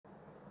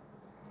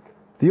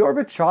The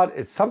orbit shot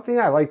is something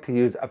I like to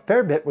use a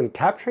fair bit when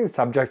capturing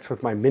subjects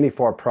with my Mini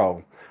 4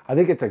 Pro. I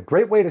think it's a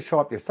great way to show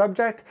off your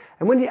subject,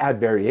 and when you add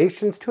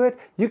variations to it,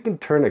 you can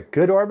turn a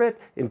good orbit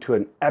into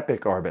an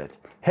epic orbit.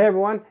 Hey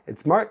everyone,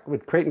 it's Mark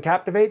with Create and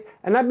Captivate,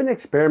 and I've been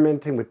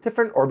experimenting with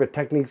different orbit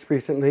techniques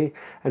recently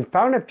and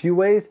found a few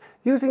ways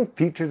using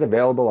features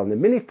available on the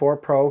Mini 4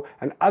 Pro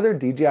and other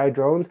DJI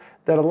drones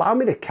that allow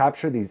me to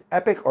capture these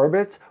epic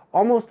orbits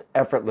almost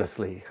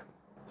effortlessly.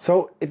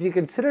 So if you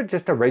consider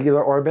just a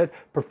regular orbit,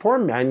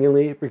 performed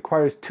manually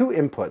requires two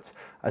inputs,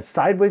 a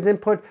sideways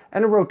input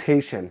and a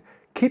rotation.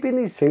 Keeping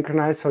these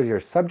synchronized so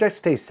your subject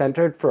stays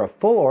centered for a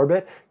full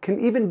orbit can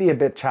even be a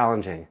bit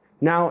challenging.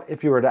 Now,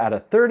 if you were to add a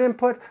third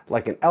input,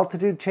 like an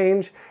altitude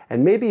change,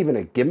 and maybe even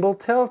a gimbal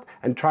tilt,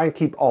 and try and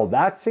keep all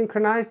that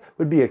synchronized,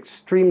 would be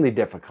extremely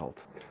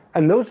difficult.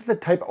 And those are the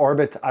type of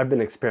orbits I've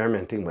been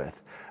experimenting with.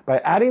 By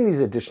adding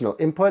these additional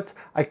inputs,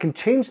 I can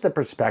change the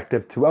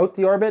perspective throughout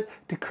the orbit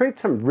to create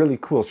some really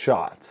cool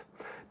shots.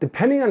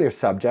 Depending on your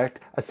subject,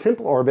 a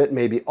simple orbit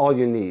may be all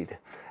you need,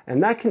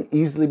 and that can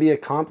easily be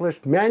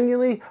accomplished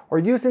manually or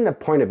using the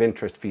point of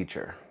interest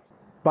feature.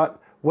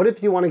 But what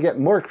if you want to get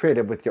more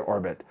creative with your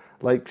orbit,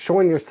 like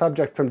showing your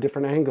subject from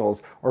different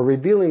angles or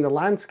revealing the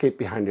landscape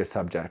behind your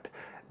subject?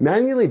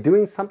 Manually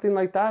doing something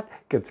like that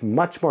gets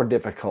much more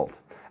difficult.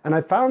 And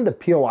I found the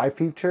POI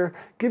feature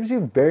gives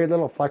you very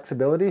little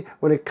flexibility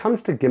when it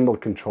comes to gimbal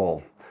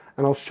control.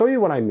 And I'll show you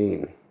what I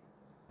mean.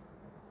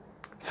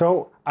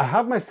 So I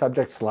have my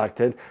subject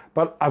selected,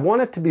 but I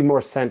want it to be more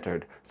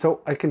centered.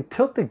 So I can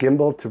tilt the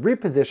gimbal to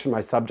reposition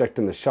my subject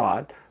in the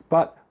shot,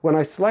 but when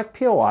I select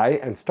POI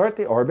and start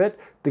the orbit,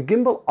 the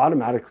gimbal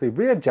automatically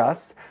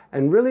readjusts,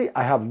 and really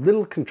I have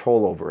little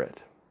control over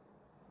it.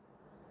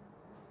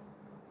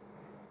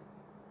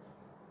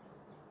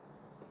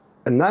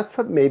 And that's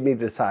what made me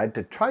decide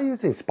to try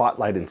using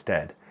Spotlight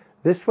instead.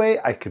 This way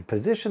I could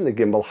position the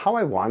gimbal how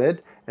I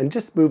wanted and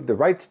just move the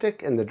right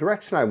stick in the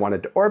direction I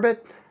wanted to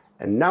orbit,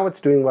 and now it's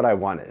doing what I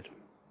wanted.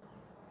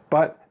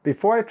 But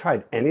before I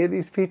tried any of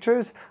these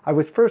features, I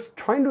was first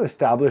trying to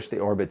establish the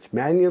orbits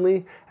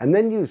manually and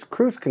then use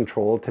cruise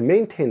control to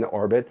maintain the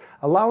orbit,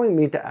 allowing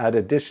me to add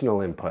additional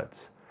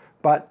inputs.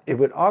 But it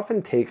would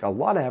often take a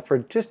lot of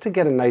effort just to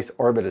get a nice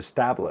orbit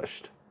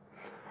established.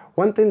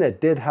 One thing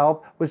that did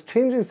help was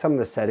changing some of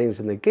the settings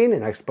in the gain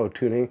and expo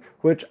tuning,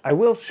 which I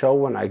will show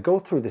when I go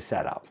through the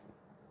setup.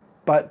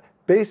 But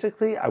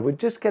basically, I would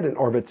just get an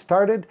orbit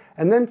started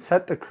and then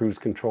set the cruise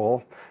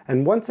control.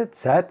 And once it's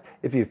set,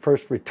 if you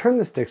first return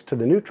the sticks to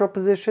the neutral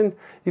position,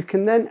 you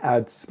can then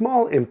add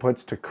small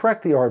inputs to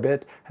correct the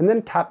orbit and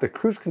then tap the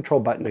cruise control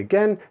button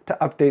again to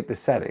update the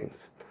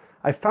settings.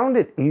 I found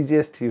it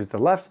easiest to use the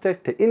left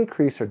stick to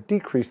increase or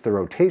decrease the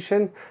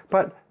rotation,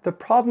 but the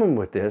problem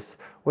with this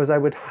was I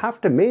would have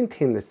to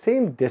maintain the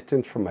same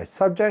distance from my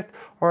subject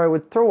or I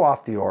would throw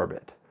off the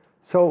orbit.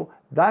 So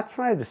that's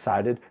when I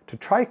decided to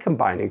try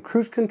combining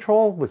cruise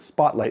control with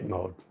spotlight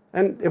mode,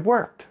 and it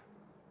worked.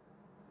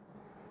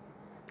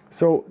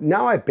 So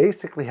now I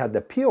basically had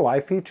the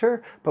POI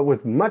feature, but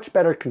with much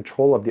better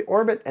control of the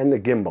orbit and the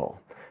gimbal.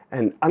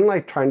 And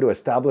unlike trying to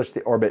establish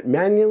the orbit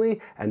manually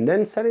and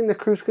then setting the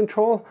cruise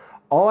control,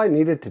 all I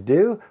needed to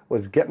do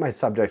was get my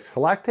subject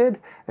selected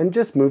and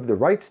just move the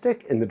right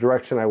stick in the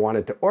direction I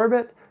wanted to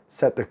orbit,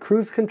 set the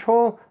cruise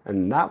control,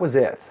 and that was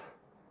it.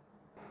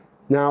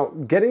 Now,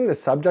 getting the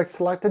subject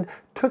selected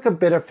took a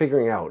bit of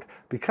figuring out.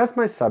 Because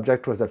my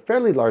subject was a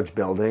fairly large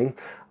building,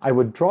 I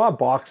would draw a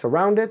box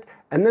around it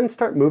and then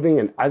start moving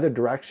in either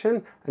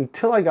direction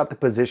until I got the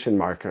position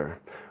marker,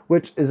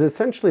 which is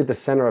essentially the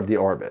center of the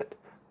orbit.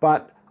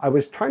 But I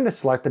was trying to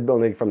select the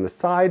building from the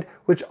side,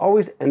 which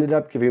always ended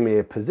up giving me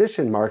a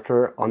position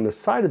marker on the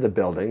side of the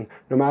building,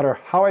 no matter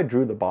how I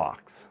drew the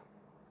box.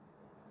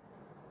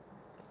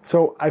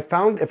 So I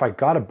found if I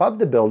got above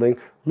the building,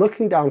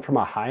 looking down from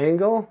a high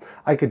angle,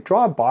 I could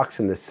draw a box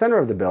in the center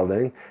of the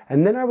building,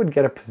 and then I would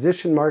get a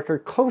position marker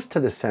close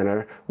to the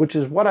center, which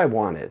is what I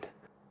wanted.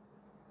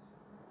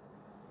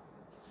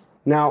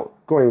 Now,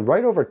 going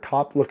right over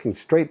top looking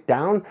straight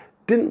down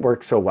didn't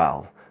work so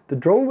well. The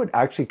drone would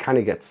actually kind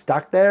of get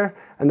stuck there,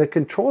 and the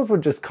controls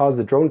would just cause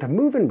the drone to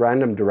move in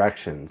random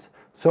directions.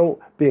 So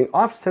being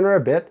off center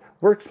a bit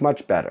works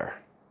much better.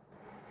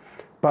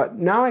 But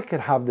now I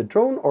could have the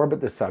drone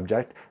orbit the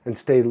subject and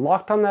stay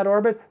locked on that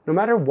orbit no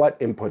matter what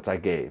inputs I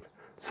gave.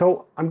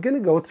 So I'm going to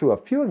go through a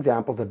few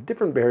examples of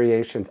different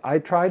variations I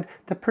tried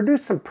to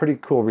produce some pretty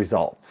cool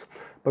results.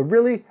 But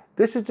really,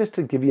 this is just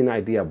to give you an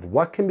idea of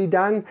what can be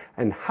done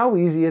and how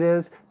easy it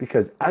is,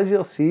 because as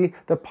you'll see,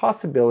 the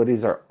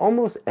possibilities are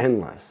almost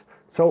endless.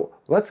 So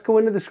let's go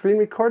into the screen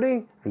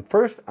recording, and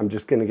first I'm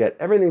just going to get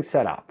everything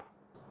set up.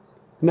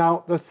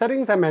 Now, those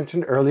settings I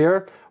mentioned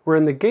earlier were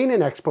in the gain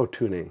and expo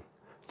tuning.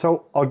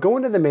 So I'll go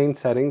into the main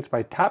settings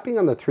by tapping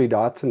on the three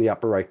dots in the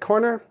upper right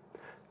corner.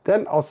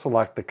 Then I'll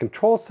select the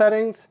control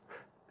settings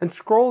and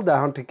scroll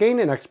down to gain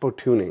and expo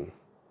tuning.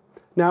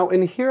 Now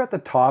in here at the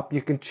top,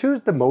 you can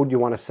choose the mode you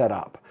want to set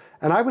up.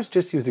 And I was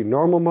just using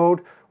normal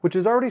mode, which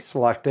is already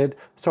selected.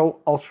 So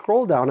I'll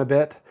scroll down a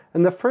bit,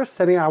 and the first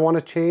setting I want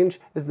to change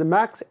is the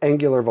max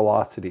angular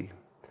velocity.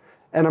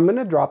 And I'm going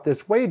to drop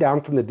this way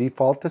down from the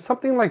default to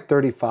something like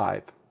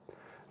 35.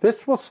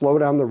 This will slow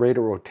down the rate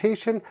of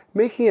rotation,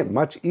 making it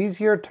much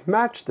easier to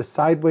match the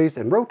sideways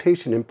and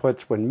rotation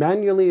inputs when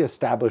manually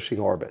establishing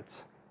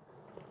orbits.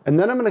 And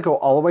then I'm going to go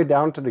all the way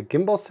down to the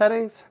gimbal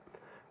settings,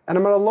 and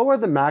I'm going to lower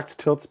the max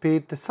tilt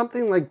speed to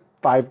something like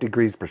 5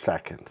 degrees per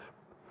second.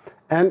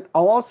 And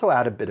I'll also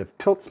add a bit of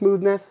tilt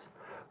smoothness.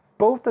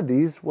 Both of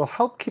these will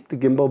help keep the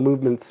gimbal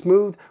movement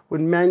smooth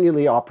when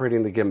manually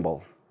operating the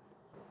gimbal.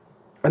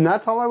 And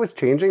that's all I was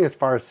changing as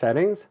far as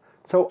settings.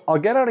 So I'll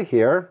get out of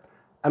here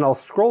and I'll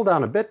scroll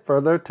down a bit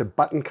further to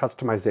button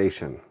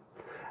customization.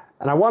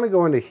 And I want to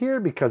go into here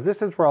because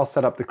this is where I'll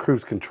set up the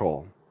cruise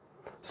control.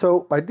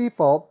 So by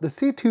default, the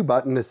C2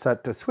 button is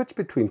set to switch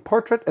between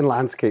portrait and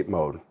landscape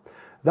mode.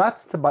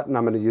 That's the button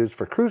I'm going to use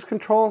for cruise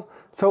control.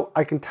 So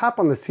I can tap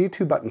on the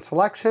C2 button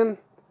selection,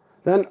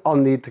 then I'll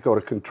need to go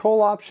to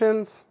control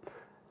options,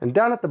 and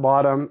down at the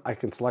bottom, I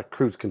can select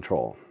cruise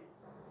control.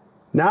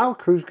 Now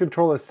cruise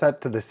control is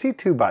set to the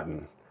C2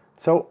 button.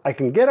 So I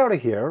can get out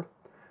of here,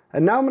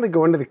 and now I'm going to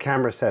go into the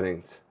camera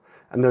settings.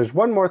 And there's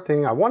one more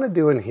thing I want to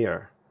do in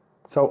here.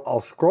 So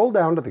I'll scroll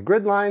down to the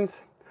grid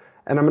lines,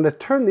 and I'm going to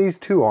turn these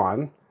two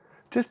on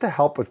just to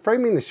help with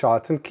framing the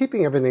shots and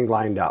keeping everything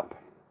lined up.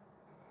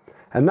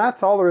 And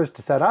that's all there is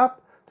to set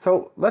up.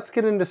 So let's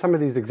get into some of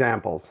these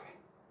examples.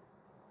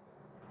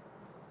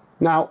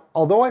 Now,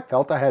 although I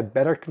felt I had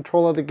better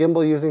control of the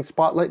gimbal using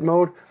spotlight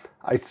mode,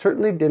 I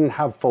certainly didn't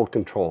have full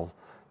control.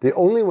 The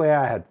only way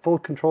I had full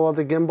control of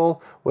the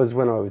gimbal was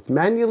when I was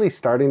manually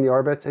starting the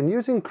orbits and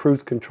using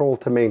cruise control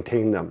to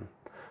maintain them.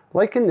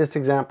 Like in this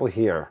example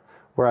here,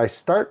 where I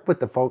start with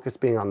the focus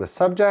being on the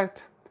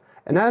subject,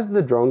 and as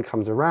the drone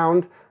comes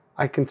around,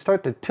 I can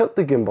start to tilt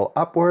the gimbal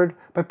upward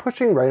by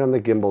pushing right on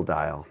the gimbal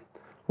dial,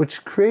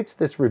 which creates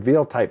this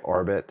reveal type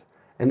orbit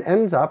and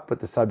ends up with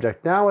the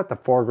subject now at the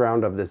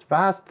foreground of this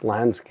vast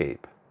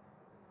landscape.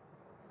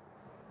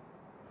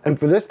 And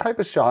for this type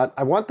of shot,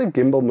 I want the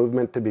gimbal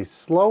movement to be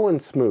slow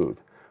and smooth,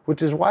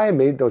 which is why I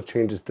made those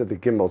changes to the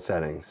gimbal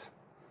settings.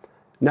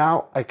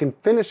 Now I can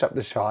finish up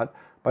the shot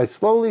by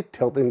slowly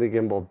tilting the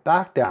gimbal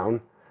back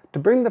down to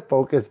bring the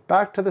focus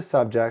back to the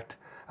subject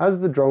as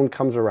the drone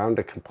comes around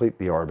to complete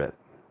the orbit.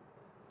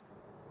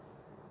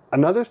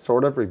 Another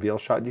sort of reveal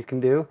shot you can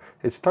do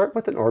is start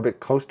with an orbit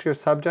close to your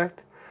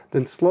subject,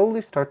 then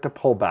slowly start to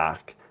pull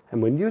back,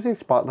 and when using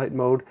spotlight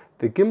mode,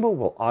 the gimbal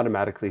will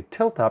automatically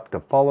tilt up to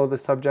follow the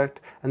subject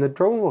and the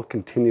drone will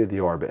continue the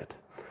orbit.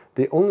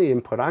 The only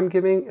input I'm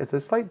giving is a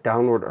slight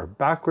downward or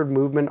backward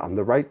movement on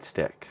the right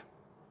stick.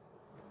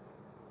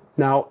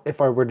 Now,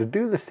 if I were to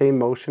do the same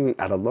motion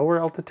at a lower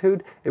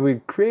altitude, it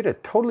would create a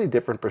totally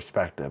different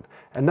perspective,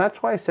 and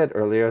that's why I said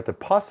earlier the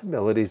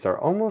possibilities are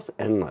almost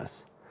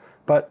endless.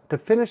 But to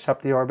finish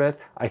up the orbit,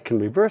 I can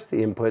reverse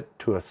the input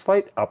to a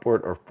slight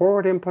upward or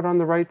forward input on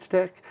the right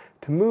stick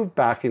to move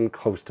back in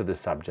close to the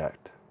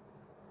subject.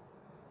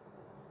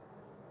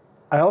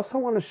 I also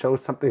want to show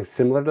something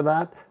similar to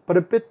that, but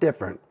a bit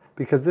different,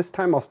 because this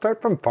time I'll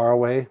start from far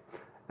away,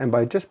 and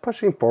by just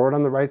pushing forward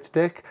on the right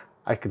stick,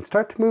 I can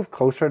start to move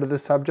closer to the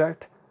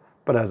subject,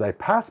 but as I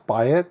pass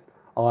by it,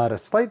 I'll add a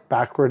slight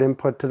backward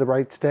input to the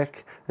right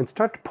stick and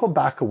start to pull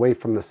back away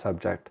from the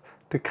subject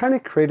to kind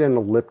of create an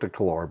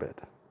elliptical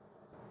orbit.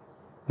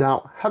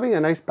 Now, having a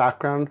nice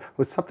background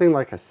with something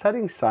like a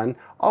setting sun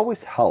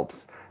always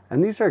helps,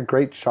 and these are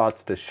great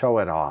shots to show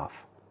it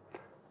off.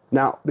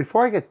 Now,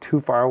 before I get too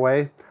far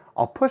away,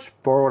 I'll push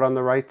forward on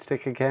the right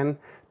stick again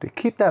to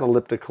keep that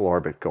elliptical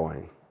orbit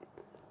going.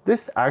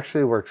 This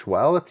actually works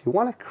well if you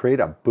want to create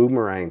a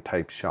boomerang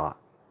type shot.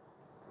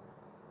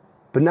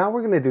 But now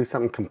we're going to do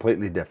something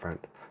completely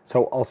different.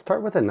 So I'll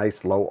start with a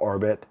nice low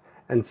orbit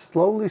and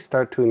slowly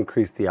start to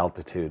increase the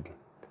altitude.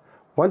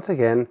 Once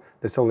again,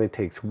 this only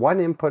takes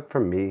one input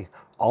from me.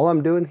 All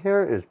I'm doing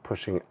here is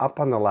pushing up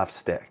on the left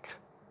stick.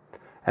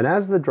 And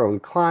as the drone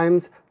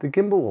climbs, the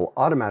gimbal will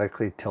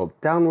automatically tilt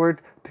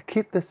downward to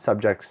keep the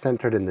subject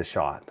centered in the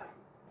shot.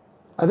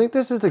 I think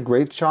this is a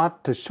great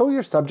shot to show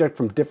your subject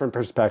from different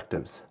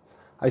perspectives.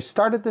 I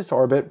started this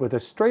orbit with a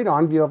straight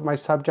on view of my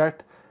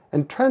subject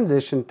and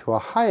transitioned to a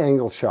high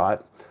angle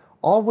shot,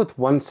 all with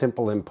one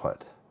simple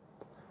input.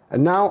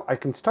 And now I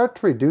can start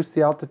to reduce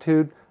the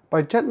altitude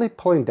by gently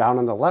pulling down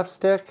on the left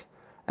stick,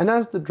 and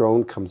as the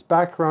drone comes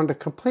back around to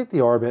complete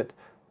the orbit,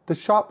 the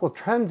shot will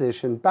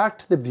transition back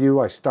to the view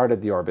I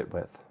started the orbit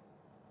with.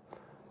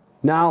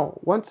 Now,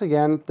 once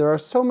again, there are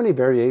so many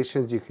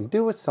variations you can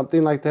do with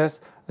something like this,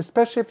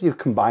 especially if you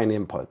combine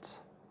inputs.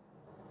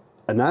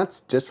 And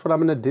that's just what I'm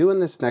going to do in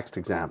this next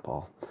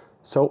example.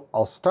 So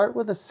I'll start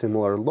with a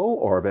similar low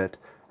orbit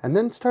and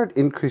then start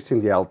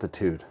increasing the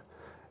altitude.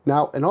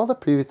 Now, in all the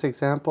previous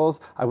examples,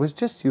 I was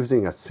just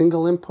using a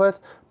single input,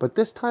 but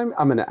this time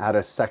I'm going to add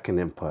a second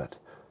input.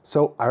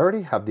 So I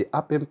already have the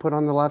up input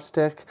on the left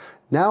stick.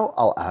 Now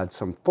I'll add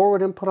some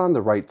forward input on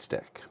the right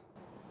stick.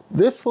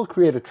 This will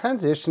create a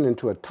transition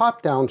into a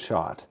top-down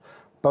shot.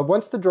 But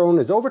once the drone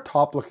is over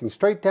top looking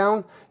straight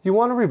down, you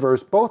want to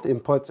reverse both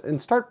inputs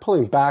and start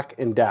pulling back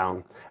and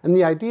down. And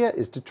the idea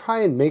is to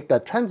try and make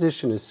that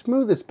transition as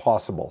smooth as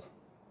possible.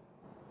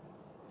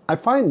 I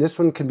find this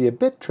one can be a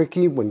bit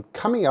tricky when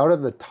coming out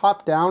of the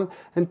top down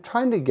and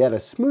trying to get a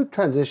smooth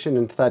transition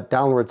into that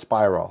downward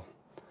spiral.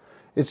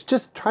 It's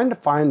just trying to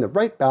find the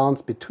right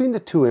balance between the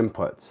two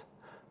inputs.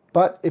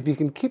 But if you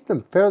can keep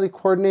them fairly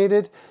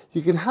coordinated,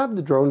 you can have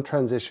the drone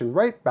transition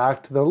right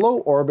back to the low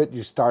orbit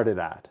you started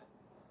at.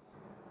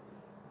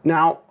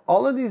 Now,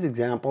 all of these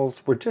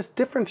examples were just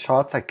different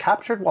shots I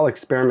captured while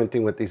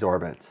experimenting with these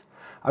orbits.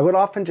 I would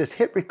often just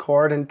hit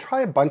record and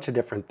try a bunch of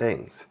different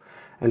things.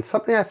 And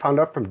something I found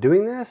out from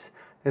doing this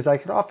is I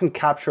could often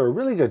capture a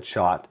really good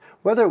shot,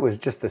 whether it was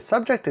just the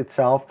subject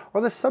itself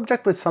or the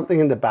subject with something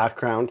in the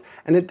background,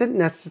 and it didn't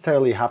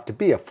necessarily have to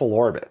be a full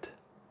orbit.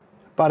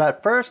 But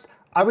at first,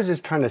 I was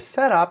just trying to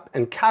set up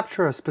and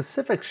capture a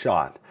specific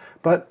shot,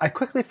 but I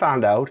quickly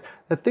found out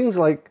that things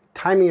like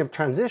timing of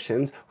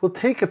transitions will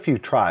take a few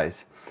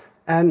tries.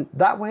 And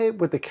that way,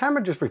 with the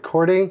camera just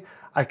recording,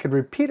 I could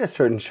repeat a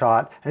certain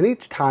shot and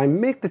each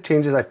time make the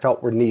changes I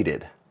felt were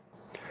needed.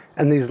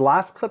 And these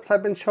last clips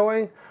I've been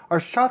showing are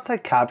shots I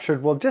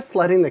captured while just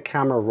letting the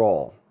camera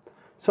roll.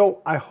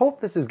 So I hope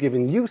this has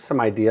given you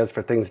some ideas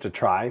for things to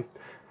try.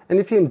 And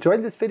if you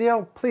enjoyed this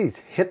video, please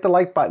hit the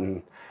like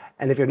button.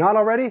 And if you're not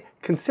already,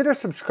 consider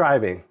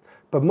subscribing.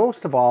 But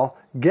most of all,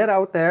 get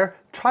out there,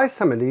 try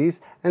some of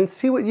these, and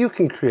see what you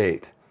can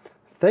create.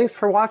 Thanks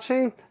for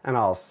watching, and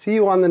I'll see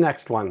you on the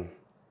next one.